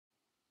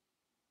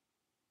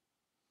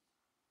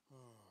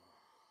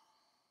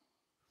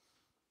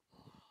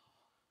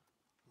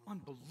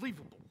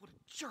Unbelievable. What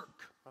a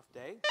jerk. Rough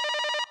day?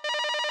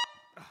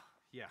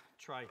 Yeah,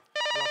 try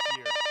rough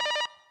year.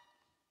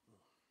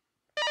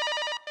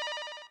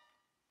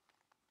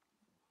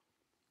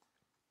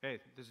 Hey,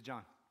 this is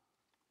John.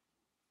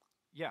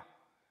 Yeah,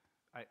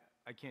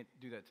 I can't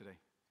do that today.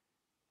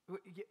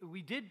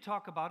 We did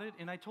talk about it,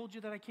 and I told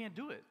you that I can't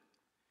do it.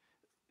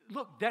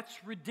 Look,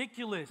 that's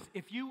ridiculous.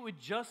 If you would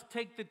just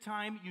take the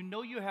time, you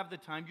know you have the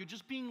time, you're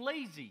just being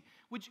lazy.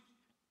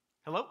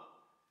 Hello?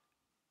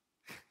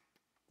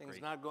 Things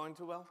Great. not going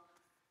too well?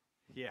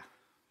 Yeah,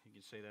 you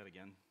can say that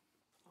again.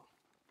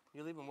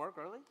 You leaving work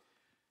early?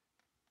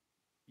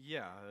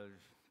 Yeah,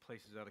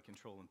 place is out of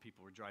control and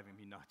people were driving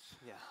me nuts.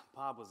 Yeah,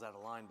 Bob was out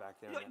of line back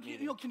there in that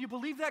meeting. Can you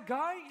believe that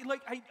guy? Like,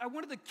 I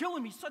wanted to kill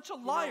him. He's such a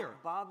liar.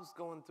 Bob's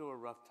going through a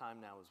rough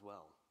time now as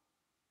well.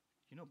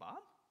 You know Bob?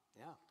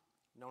 Yeah,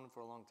 known him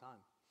for a long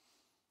time.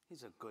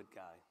 He's a good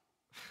guy.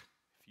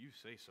 If you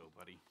say so,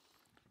 buddy.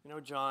 You know,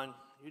 John,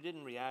 you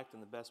didn't react in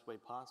the best way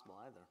possible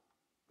either.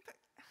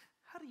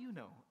 How do you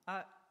know?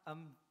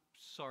 I'm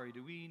sorry,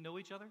 do we know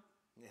each other?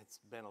 It's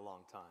been a long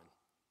time.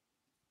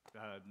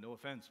 No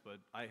offense, but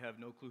I have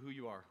no clue who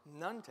you are.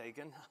 None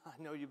taken. I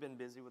know you've been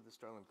busy with the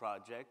Sterling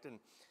project, and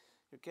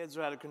your kids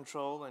are out of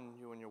control, and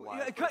you and your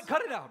wife... Yeah,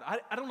 cut it out.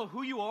 I don't know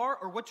who you are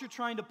or what you're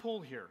trying to pull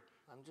here.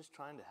 I'm just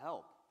trying to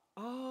help.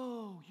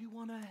 Oh, you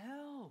want to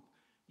help.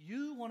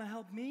 You want to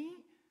help me?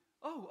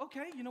 Oh,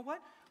 okay, you know what?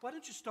 Why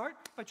don't you start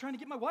by trying to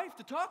get my wife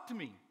to talk to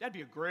me? That'd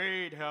be a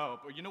great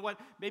help. Or you know what?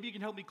 Maybe you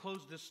can help me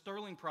close this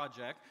Sterling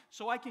project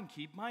so I can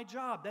keep my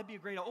job. That'd be a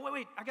great help. Oh,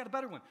 wait, I got a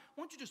better one.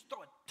 Why don't you just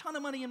throw a ton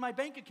of money in my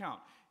bank account?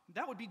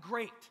 That would be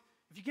great.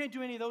 If you can't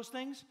do any of those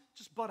things,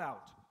 just butt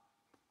out.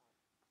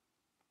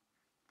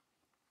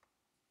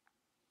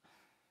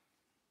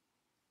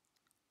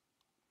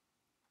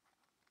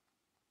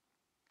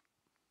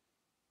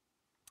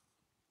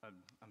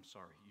 I'm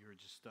sorry. You're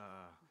just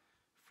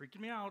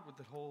freaking me out with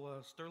the whole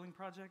Sterling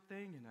project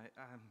thing,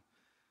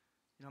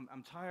 and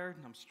I'm tired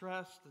and I'm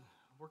stressed,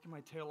 working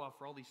my tail off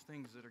for all these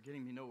things that are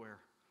getting me nowhere.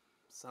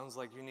 Sounds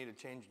like you need a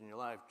change in your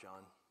life,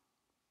 John.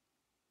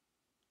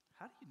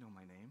 How do you know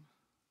my name?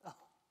 Oh,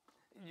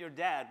 your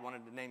dad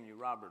wanted to name you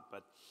Robert,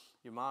 but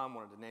your mom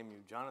wanted to name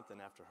you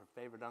Jonathan after her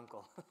favorite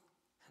uncle.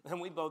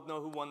 And we both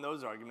know who won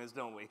those arguments,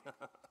 don't we?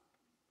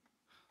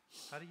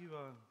 How do you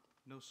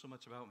know so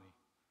much about me?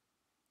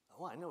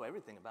 Oh, I know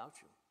everything about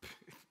you.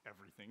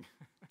 Everything.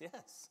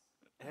 Yes,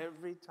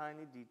 every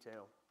tiny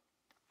detail.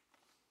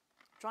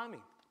 Try me.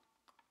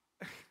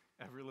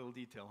 Every little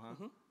detail, huh?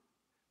 Mm-hmm.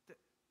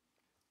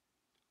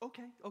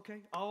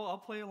 Okay. I'll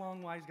play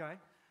along, wise guy.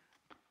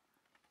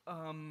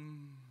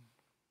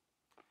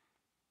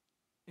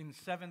 In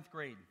 7th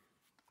grade,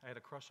 I had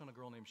a crush on a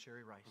girl named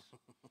Sherry Rice.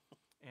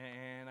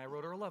 And I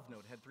wrote her a love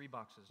note. It had 3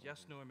 boxes.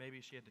 Yes, no, or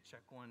maybe she had to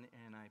check one,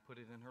 and I put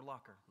it in her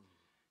locker.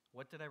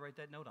 What did I write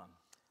that note on?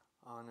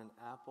 On an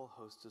Apple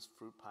Hostess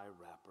fruit pie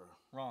wrapper.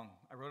 Wrong.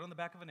 I wrote on the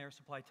back of an air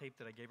supply tape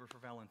that I gave her for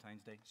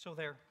Valentine's Day. So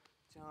there.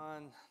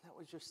 John, that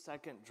was your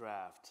second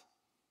draft.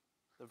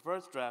 The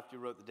first draft you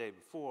wrote the day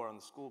before on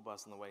the school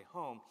bus on the way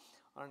home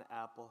on an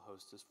Apple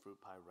Hostess fruit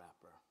pie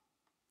wrapper.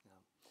 Yeah.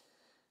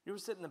 You were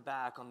sitting in the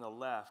back on the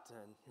left,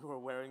 and you were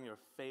wearing your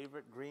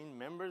favorite green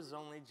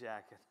members-only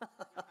jacket.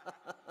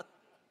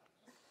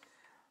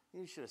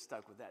 You should have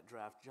stuck with that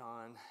draft,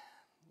 John.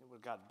 It would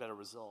have got better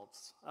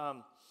results.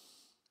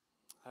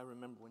 I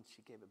remember when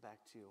she gave it back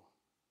to you,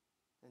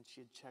 and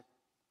she had checked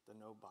the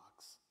no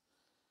box.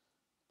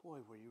 Boy,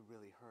 were you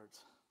really hurt.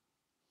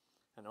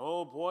 And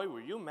oh boy,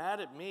 were you mad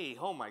at me.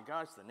 Oh my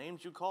gosh, the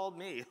names you called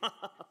me.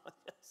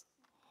 Yes.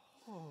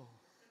 Oh.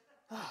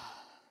 Are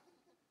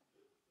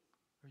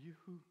you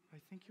who I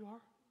think you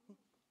are?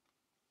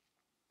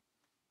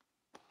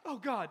 Oh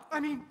God,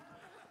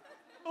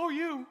 oh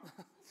you.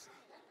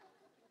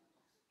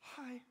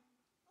 Hi.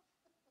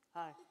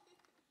 Hi.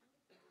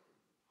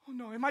 Oh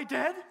no, am I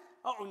dead?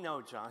 Oh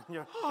no, John,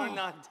 you're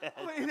not dead.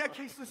 Oh, in that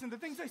case, listen, the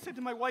things I said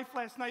to my wife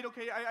last night,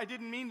 okay, I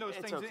didn't mean those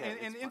things. Okay,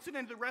 and the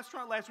incident at the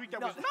restaurant last week,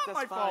 that was not that's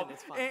my fine, fault.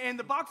 it's fine. And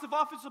the box of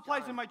office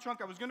supplies John. in my trunk,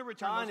 I was going to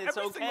return John, those. it's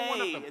Every single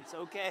one of okay. them. It's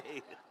okay.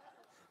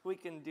 We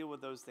can deal with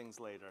those things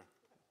later.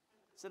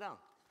 Sit down.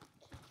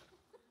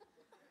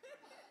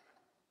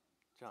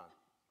 John.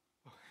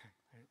 Oh,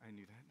 I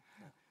knew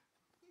that.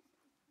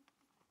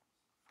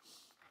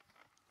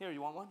 Here,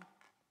 you want one?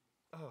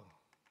 Oh,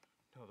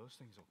 no, those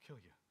things will kill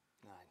you.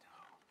 I know.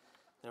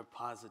 They're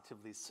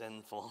positively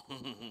sinful.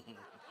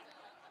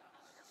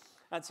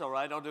 That's all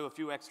right. I'll do a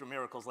few extra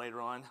miracles later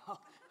on.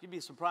 You'd be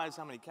surprised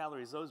how many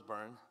calories those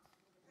burn.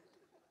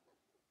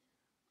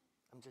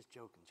 I'm just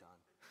joking, John.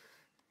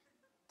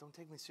 Don't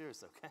take me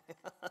serious, okay?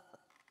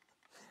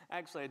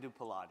 Actually, I do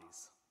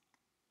Pilates.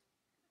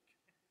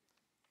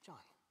 John,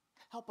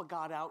 help a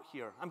God out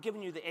here. I'm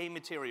giving you the A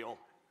material.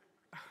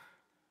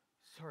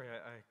 Sorry,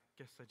 I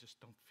guess I just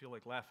don't feel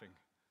like laughing.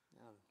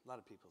 Yeah, a lot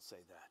of people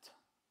say that.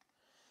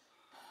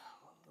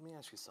 Well, let me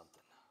ask you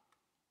something.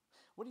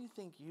 What do you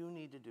think you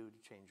need to do to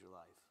change your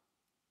life?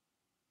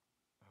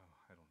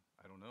 Oh,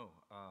 I don't know.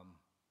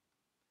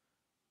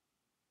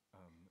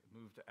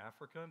 Move move to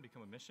Africa and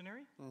become a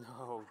missionary?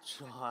 No,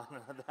 John,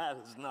 that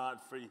is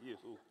not for you.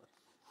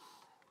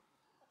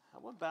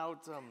 How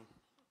about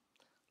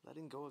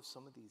letting go of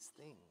some of these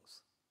things?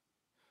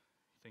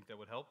 You think that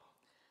would help?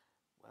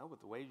 Well,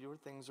 with the way your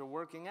things are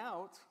working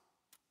out,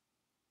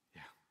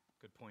 Yeah,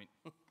 good point.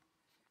 why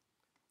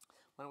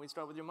don't we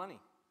start with your money?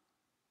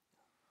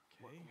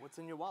 Okay. What's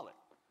in your wallet?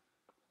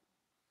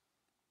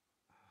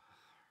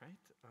 Right.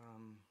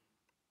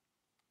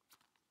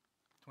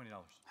 $20.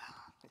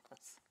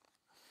 Yes.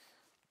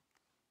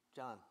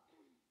 John,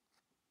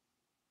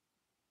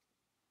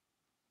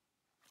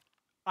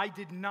 I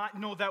did not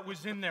know that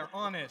was in there,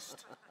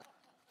 honest.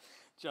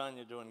 John,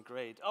 you're doing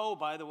great. Oh,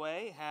 by the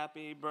way,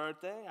 happy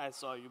birthday. I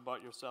saw you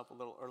bought yourself a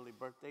little early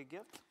birthday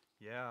gift.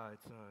 Yeah,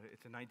 it's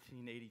a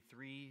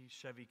 1983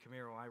 Chevy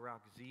Camaro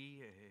IROC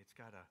Z. It's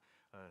got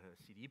a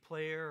CD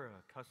player,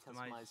 a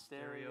customized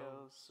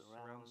stereo,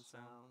 surround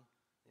sound.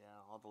 Yeah,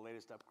 all the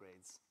latest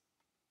upgrades.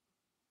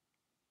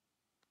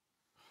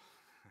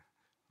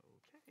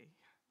 Okay.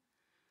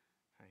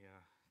 I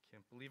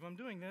can't believe I'm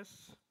doing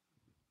this.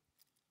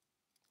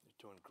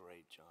 You're doing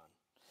great,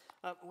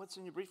 John. What's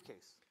in your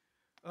briefcase?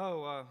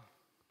 Oh,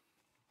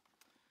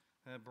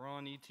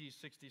 Braun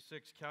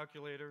ET66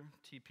 calculator,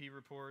 TP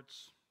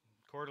reports,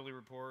 quarterly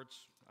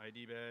reports,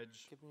 ID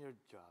badge. Give me your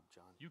job,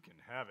 John. You can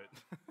have it.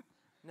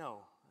 No,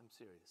 I'm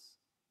serious.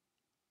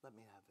 Let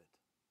me have it.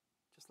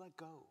 Just let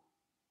go.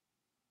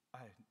 I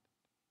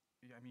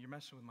mean, you're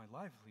messing with my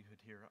livelihood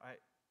here.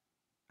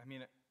 I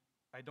mean,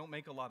 I don't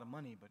make a lot of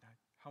money, but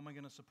how am I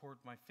going to support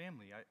my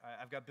family?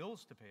 I've got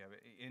bills to pay. I have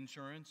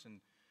insurance and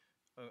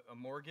a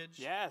mortgage.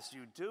 Yes,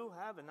 you do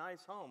have a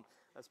nice home,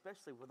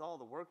 especially with all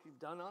the work you've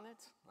done on it.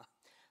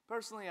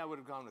 Personally, I would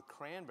have gone with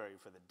Cranberry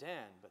for the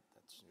den, but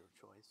that's your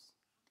choice.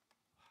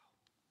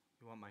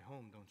 You want my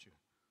home, don't you?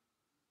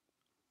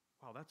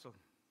 Wow, that's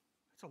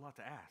a lot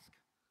to ask.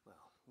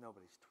 Well,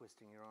 nobody's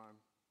twisting your arm.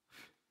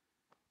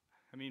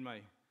 I mean,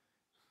 my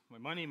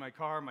money, my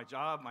car, my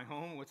job, my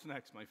home. What's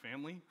next? My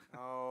family?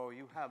 Oh,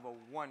 you have a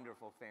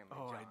wonderful family,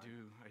 Oh, John. I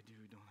do,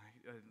 don't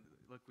I?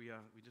 Look, we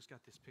just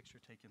got this picture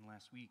taken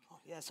last week. Oh,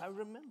 yes, I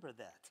remember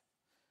that.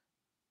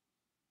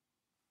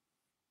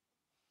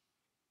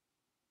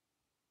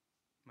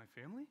 My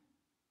family?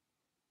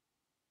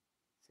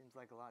 Seems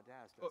like a lot to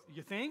ask, Oh, doesn't it?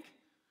 you think?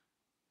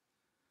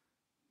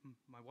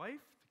 My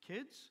wife, the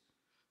kids?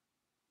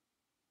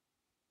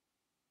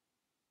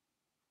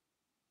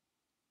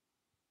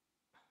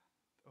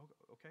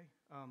 Okay,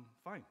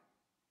 fine.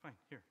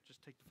 Here,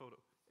 just take the photo.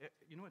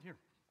 You know what? Here,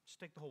 just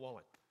take the whole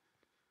wallet.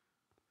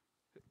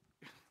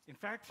 In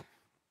fact,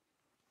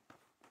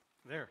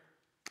 there.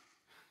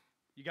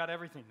 You got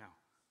everything now.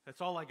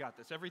 That's all I got.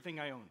 That's everything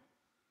I own.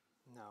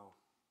 No.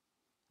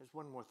 There's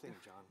one more thing,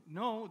 John.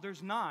 No,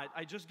 there's not.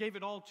 I just gave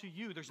it all to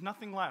you. There's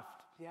nothing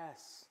left.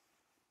 Yes.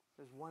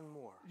 There's one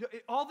more.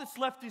 All that's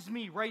left is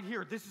me right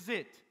here. This is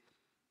it.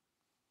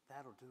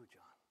 That'll do,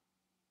 John.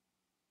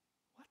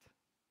 What?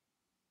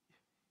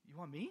 You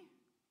want me?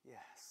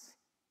 Yes.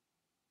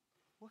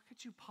 What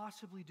could you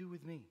possibly do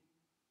with me?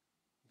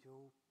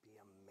 You'll be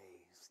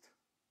amazed.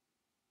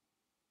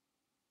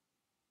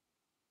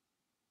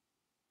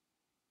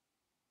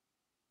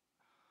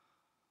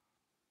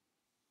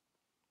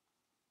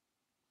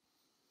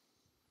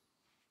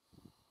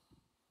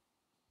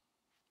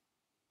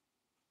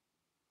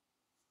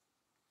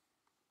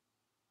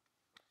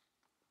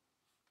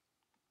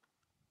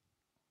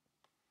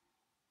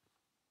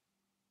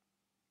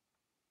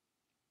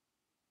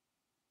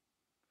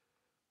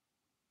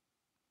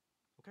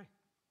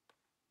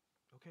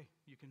 Okay,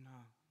 you can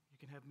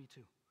have me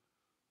too.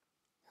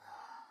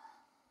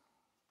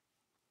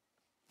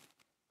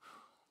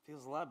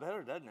 Feels a lot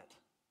better, doesn't it?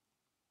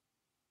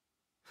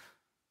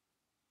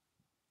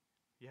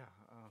 Yeah,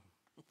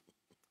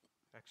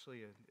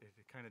 actually, it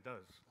kind of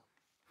does.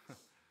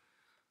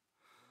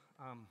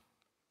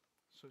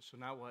 So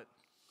now what?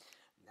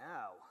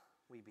 Now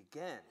we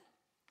begin.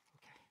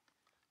 Okay.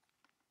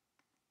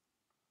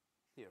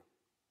 Here.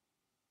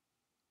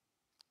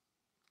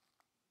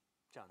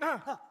 John.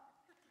 Ah!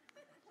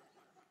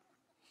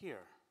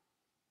 Here.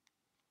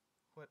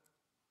 What?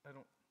 I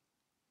don't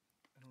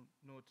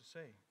know what to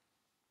say.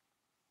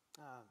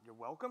 You're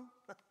welcome.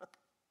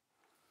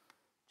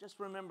 Just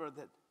remember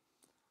that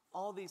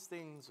all these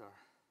things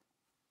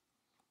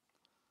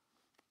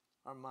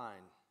are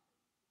mine,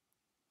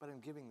 but I'm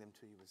giving them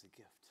to you as a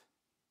gift.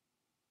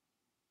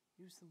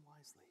 Use them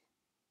wisely.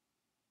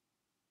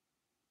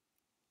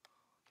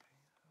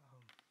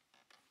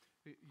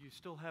 Okay. You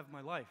still have my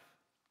life.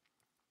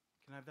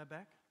 Can I have that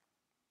back?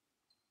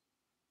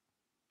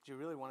 Do you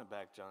really want it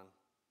back, John?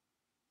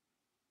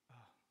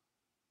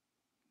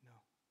 No.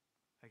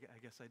 I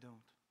guess I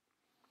don't.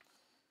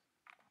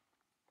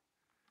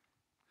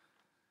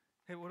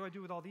 Hey, what do I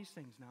do with all these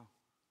things now?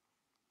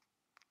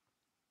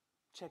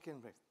 Check in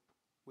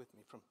with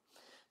me from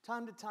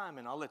time to time,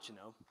 and I'll let you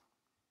know.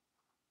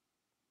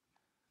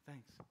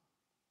 Thanks.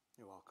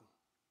 You're welcome.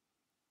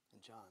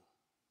 And John,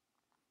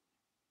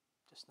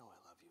 just know I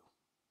love you.